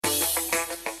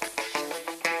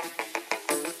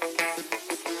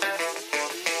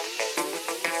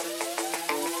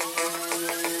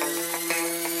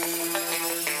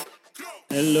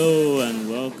Hello and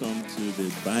welcome to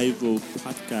the Bible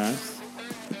Podcast,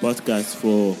 a podcast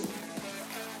for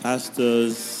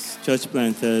pastors, church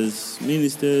planters,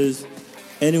 ministers,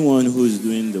 anyone who's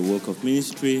doing the work of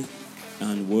ministry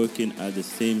and working at the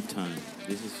same time.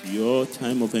 This is your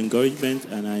time of encouragement,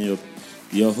 and I am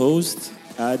your host,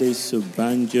 Ade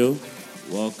Subanjo.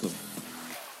 Welcome.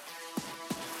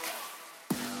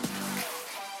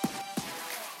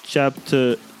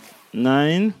 Chapter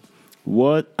 9.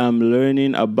 What I'm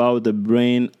learning about the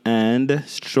brain and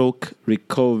stroke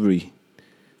recovery.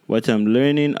 What I'm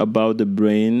learning about the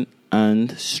brain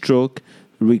and stroke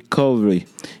recovery.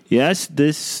 Yes,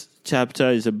 this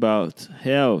chapter is about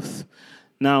health.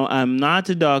 Now, I'm not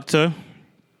a doctor,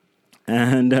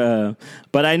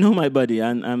 but I know my body,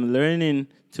 and I'm learning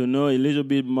to know a little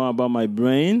bit more about my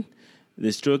brain. The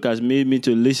stroke has made me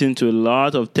to listen to a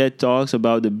lot of TED Talks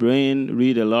about the brain,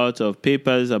 read a lot of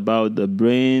papers about the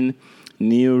brain,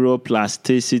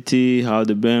 neuroplasticity, how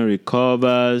the brain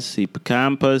recovers,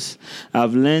 hippocampus.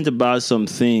 I've learned about some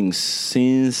things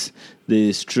since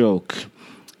the stroke.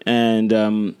 And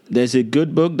there's a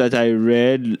good book that I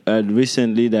read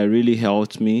recently that really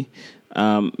helped me.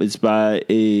 It's by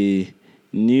a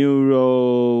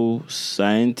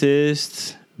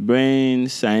neuroscientist, brain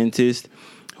scientist,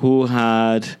 who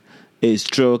had a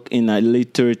stroke in her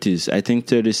late 30s, I think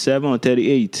 37 or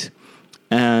 38.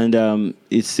 And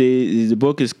it says the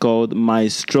book is called My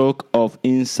Stroke of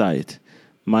Insight.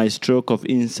 My Stroke of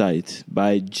Insight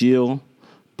by Jill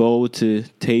Bolte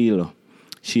Taylor.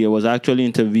 She was actually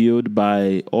interviewed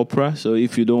by Oprah. So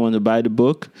if you don't want to buy the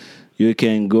book, you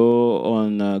can go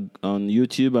on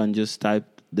YouTube and just type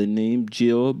the name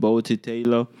Jill Bolte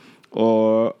Taylor,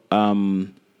 or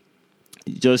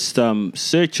just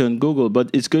search on Google. But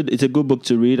it's good. It's a good book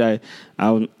to read.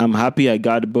 I'm happy I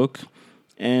got the book,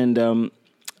 and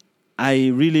I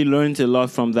really learned a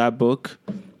lot from that book.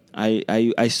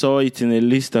 I saw it in a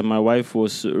list that my wife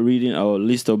was reading, a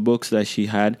list of books that she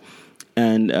had,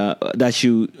 and that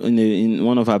she in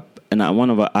one of our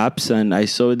apps, and I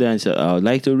saw it there and said, I would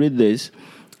like to read this,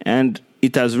 and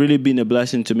it has really been a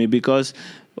blessing to me, because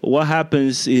what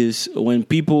happens is when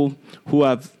people who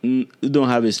don't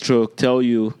have a stroke tell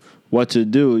you what to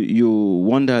do, you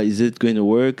wonder, is it going to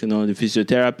work? The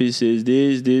physiotherapist says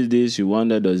this. You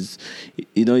wonder, is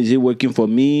it working for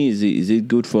me? Is it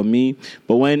good for me?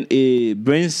 But when a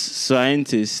brain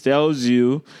scientist tells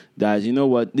you that,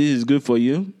 this is good for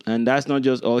you, and that's not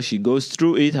just all, she goes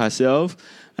through it herself,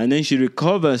 and then she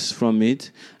recovers from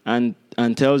it and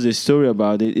tells a story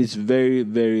about it, it's very,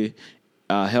 very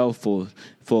helpful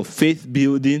for faith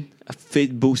building,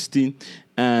 faith boosting,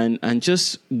 and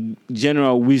just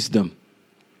general wisdom.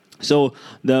 So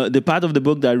the part of the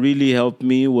book that really helped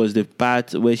me was the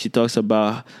part where she talks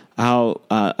about how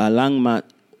a landmark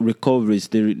recoveries,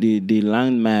 the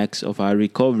landmarks of our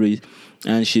recovery,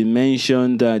 and she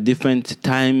mentioned different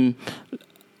time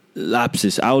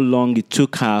lapses, how long it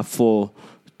took her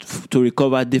to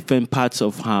recover different parts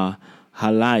of her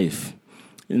life.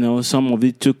 Some of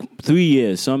it took 3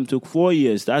 years, some took 4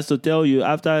 years. That's to tell you,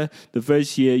 after the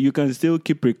first year, you can still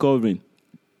keep recovering.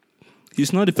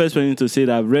 He's not the first person to say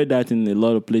that. I've read that in a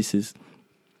lot of places.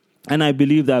 And I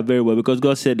believe that very well, because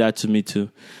God said that to me too.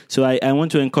 So I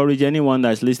want to encourage anyone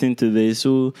that's listening to this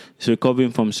who is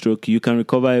recovering from stroke. You can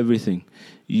recover everything.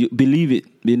 You believe it,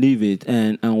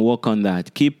 and work on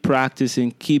that. Keep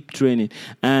practicing, keep training,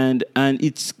 and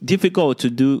it's difficult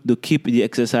to keep the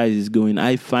exercises going.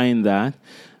 I find that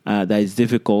is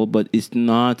difficult, but it's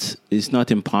not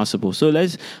impossible. So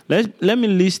let me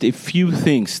list a few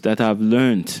things that I've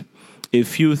learned.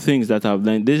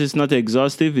 This is not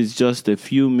exhaustive. It's just a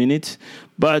few minutes,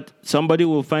 but somebody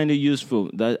will find it useful.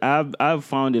 That I've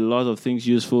found a lot of things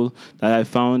useful that I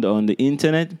found on the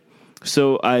internet.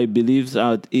 So I believe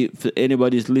that if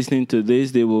anybody is listening to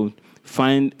this, they will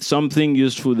find something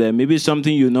useful there. Maybe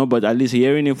something but at least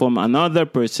hearing it from another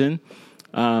person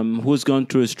who's gone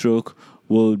through a stroke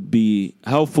will be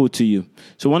helpful to you.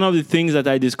 So one of the things that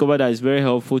I discovered that is very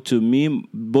helpful to me,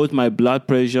 both my blood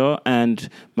pressure and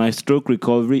my stroke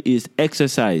recovery, is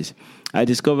exercise. I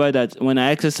discovered that when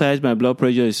I exercise, my blood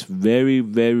pressure is very,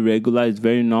 very regular. It's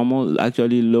very normal,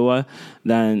 actually lower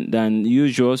than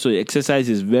usual. So exercise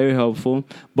is very helpful,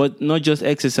 but not just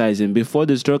exercising. Before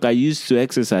the stroke, I used to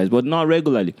exercise, but not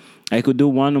regularly. I could do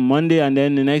one on Monday, and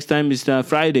then the next time is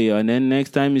Friday, and then next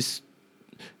time is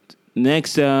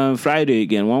next Friday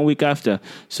again, 1 week after.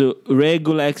 So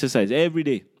regular exercise every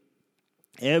day.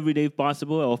 every day if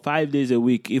possible, or 5 days a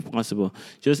week if possible.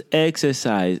 Just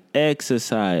exercise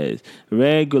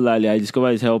regularly. I discover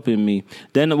it's helping me.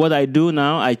 Then what I do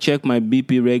now, I check my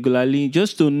BP regularly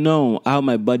just to know how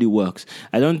my body works.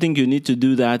 I don't think you need to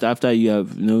do that after you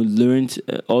have learned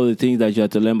all the things that you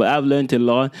have to learn, but I've learned a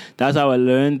lot. That's how I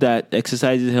learned that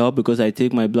exercises help, because I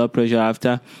take my blood pressure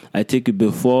after, I take it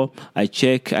before, I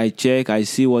check, I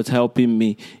see what's helping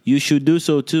me. You should do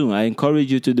so too. I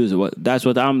encourage you to do so. That's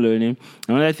what I'm learning.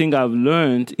 Another thing I've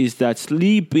learned is that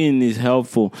sleeping is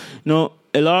helpful.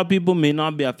 A lot of people may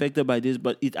not be affected by this,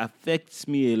 but it affects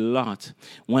me a lot.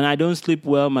 When I don't sleep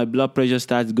well, my blood pressure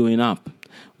starts going up.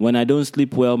 When I don't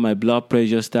sleep well, my blood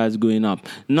pressure starts going up.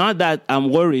 Not that I'm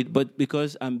worried, but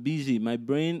because I'm busy. My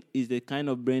brain is the kind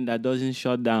of brain that doesn't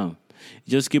shut down.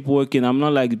 Just keep working. I'm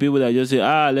not like the people that just say,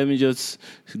 let me just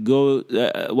go.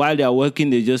 While they're working,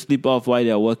 they just sleep off while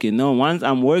they're working. No, once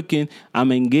I'm working,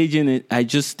 I'm engaging it. I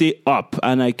just stay up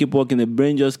and I keep working. The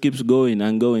brain just keeps going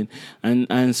and going.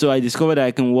 And so I discovered that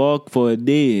I can work for a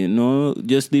day,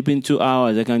 just sleeping 2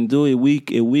 hours. I can do a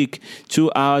week,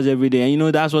 2 hours every day.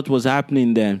 And that's what was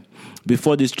happening then.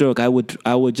 Before the stroke, I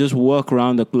would just work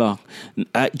around the clock.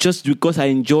 Just because I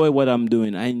enjoy what I'm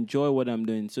doing.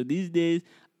 So these days,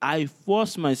 I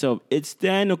force myself. It's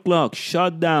 10 o'clock.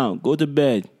 Shut down. Go to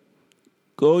bed.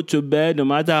 No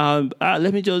matter how.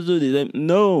 Let me just do this.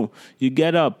 No. You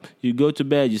get up. You go to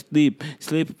bed. You sleep.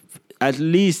 Sleep at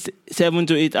least 7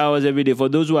 to 8 hours every day. For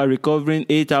those who are recovering,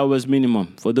 8 hours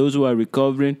minimum. For those who are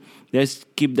recovering, let's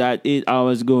keep that 8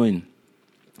 hours going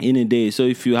in a day. So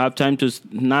if you have time to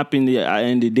nap in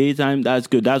the daytime, that's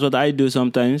good. That's what I do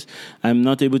sometimes. I'm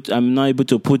not able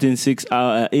to put in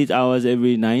 8 hours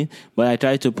every night, but I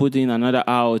try to put in another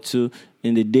hour or two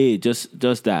in the day, just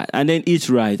that. And then eat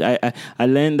right. I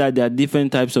learned that there are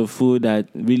different types of food that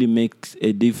really makes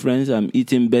a difference. I'm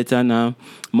eating better now,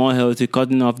 more healthy,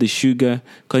 cutting off the sugar,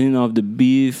 cutting off the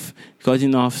beef,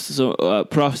 cutting off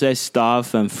processed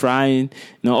stuff and frying,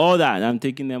 all that. I'm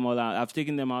taking them all out. I've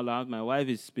taken them all out. My wife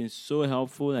has been so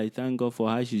helpful. I thank God for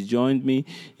her. She's joined me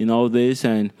in all this,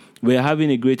 and we're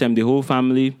having a great time. The whole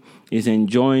family is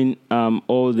enjoying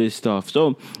all this stuff.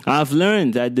 So I've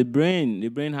learned that the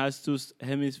brain has two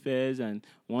hemispheres, and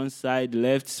one side, the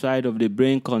left side of the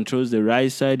brain controls the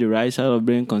right side of the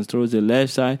brain controls the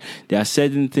left side. There are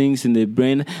certain things in the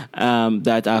brain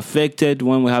that are affected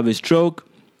when we have a stroke.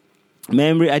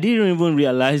 Memory, I didn't even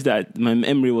realize that my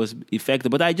memory was affected,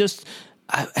 but I just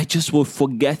will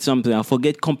forget something. I'll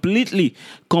forget completely,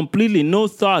 no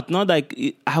thought, not like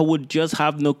I would just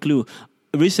have no clue.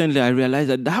 Recently, I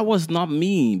realized that was not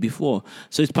me before.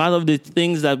 So it's part of the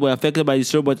things that were affected by the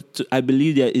stroke, but I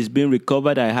believe that it's been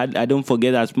recovered. I don't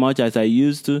forget as much as I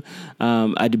used to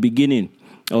at the beginning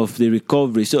of the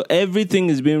recovery. So everything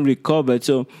is being recovered.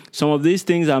 So some of these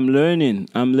things I'm learning,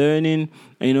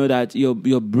 that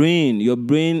your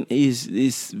brain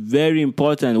is very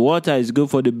important. Water is good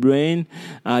for the brain.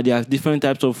 There are different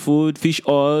types of food. Fish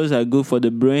oils are good for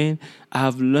the brain.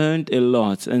 I've learned a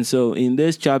lot. And so in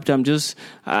this chapter, I'm just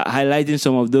highlighting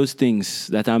some of those things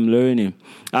that I'm learning.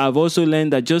 I've also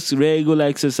learned that just regular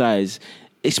exercise,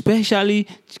 especially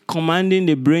commanding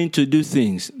the brain to do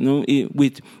things,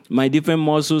 with my different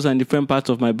muscles and different parts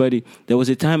of my body. There was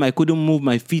a time I couldn't move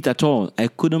my feet at all. I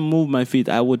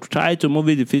would try to move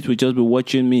it, the feet would just be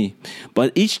watching me.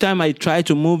 But each time I tried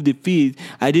to move the feet,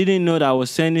 I didn't know that I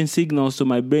was sending signals to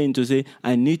my brain to say,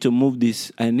 I need to move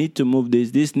this,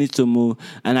 this needs to move.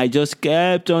 And I just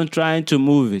kept on trying to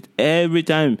move it. Every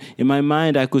time in my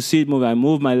mind, I could see it move. I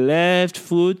moved my left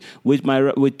foot with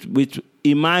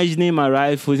imagining my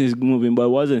right foot is moving, but it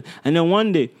wasn't. And then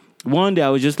one day I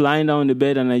was just lying down on the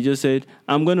bed and I just said,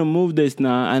 I'm going to move this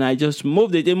now. And I just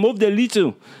moved it. It moved a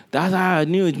little. That's how I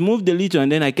knew it moved a little.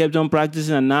 And then I kept on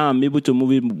practicing, and now I'm able to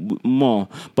move it more.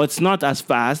 But it's not as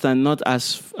fast and not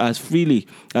as freely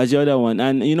as the other one.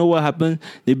 And you know what happens?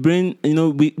 The brain,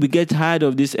 we get tired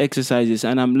of these exercises.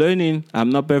 And I'm learning.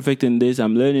 I'm not perfect in this.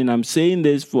 I'm learning. I'm saying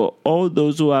this for all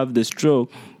those who have the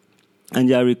stroke and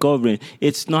they are recovering.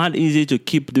 It's not easy to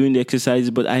keep doing the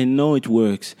exercises, but I know it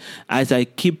works. As I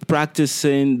keep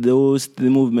practicing the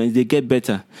movements, they get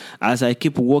better. As I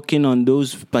keep working on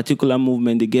those particular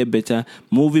movements, they get better.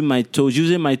 Moving my toes,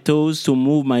 using my toes to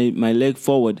move my leg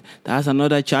forward. That's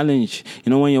another challenge.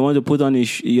 When you want to put on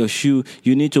your shoe,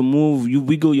 you need to you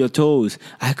wiggle your toes.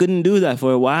 I couldn't do that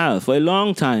for a while, for a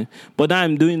long time. But now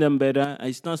I'm doing them better.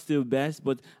 It's not still best,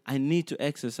 but I need to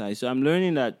exercise. So I'm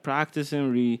learning that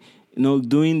practicing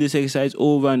doing this exercise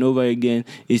over and over again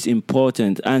is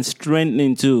important, and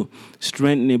strengthening.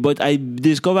 But I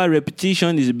discover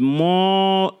repetition is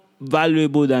more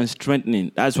valuable than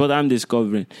strengthening. That's what I'm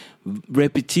discovering.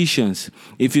 repetitions.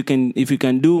 If you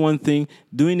can do one thing,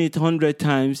 doing it 100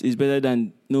 times is better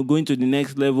than going to the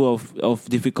next level of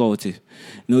difficulty.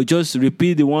 Just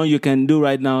repeat the one you can do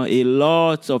right now a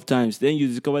lot of times. Then you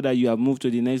discover that you have moved to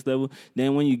the next level.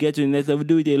 Then when you get to the next level,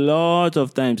 do it a lot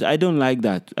of times. I don't like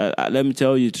that. Let me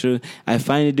tell you the truth. I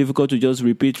find it difficult to just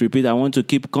repeat. I want to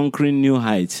keep conquering new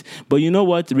heights. But you know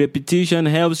what? Repetition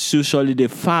helps to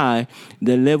solidify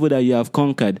the level that you have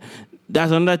conquered.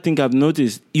 That's another thing I've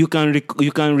noticed. You can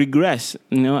regress.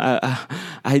 I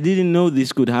didn't know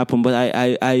this could happen, but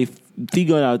I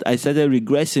figured out. I started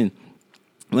regressing.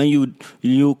 When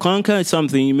you conquer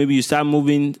something, maybe you start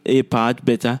moving a part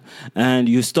better, and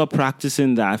you stop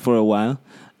practicing that for a while,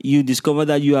 you discover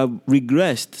that you have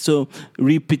regressed. So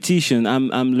repetition,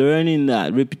 I'm learning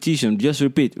that. Repetition, just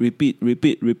repeat,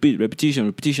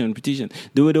 repetition.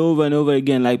 Do it over and over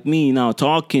again, like me now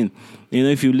talking.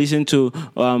 If you listen to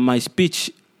my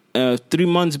speech 3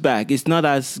 months back, it's not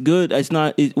as good.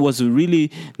 It was really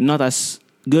not as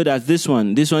good as this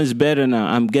one. This one is better now.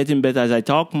 I'm getting better as I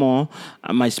talk more.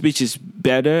 My speech is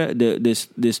better.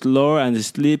 The slur and the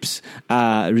slips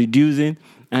are reducing,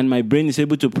 and my brain is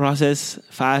able to process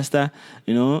faster.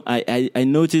 I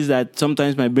notice that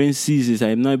sometimes my brain seizes.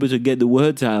 I'm not able to get the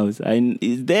words out.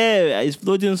 It's there. It's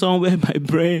floating somewhere in my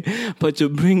brain. But to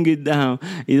bring it down,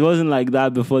 it wasn't like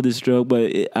that before the stroke,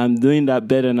 but I'm doing that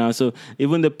better now. So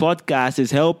even the podcast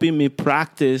is helping me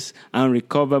practice and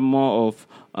recover more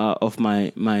of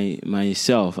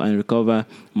myself, and recover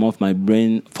more of my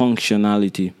brain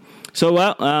functionality. So,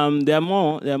 there are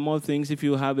more things. If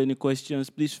you have any questions,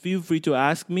 please feel free to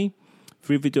ask me.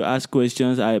 Feel free to ask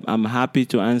questions. I'm happy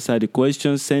to answer the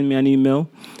questions. Send me an email,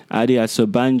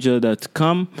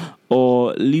 adi@sobanjo.com,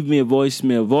 or leave me a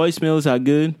voicemail. Voicemails are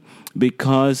good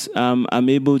because I'm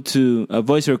able to,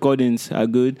 voice recordings are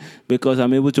good because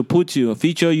I'm able to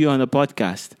feature you on the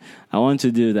podcast. I want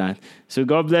to do that. So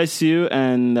God bless you,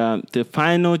 and the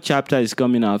final chapter is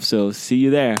coming up, so see you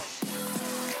there.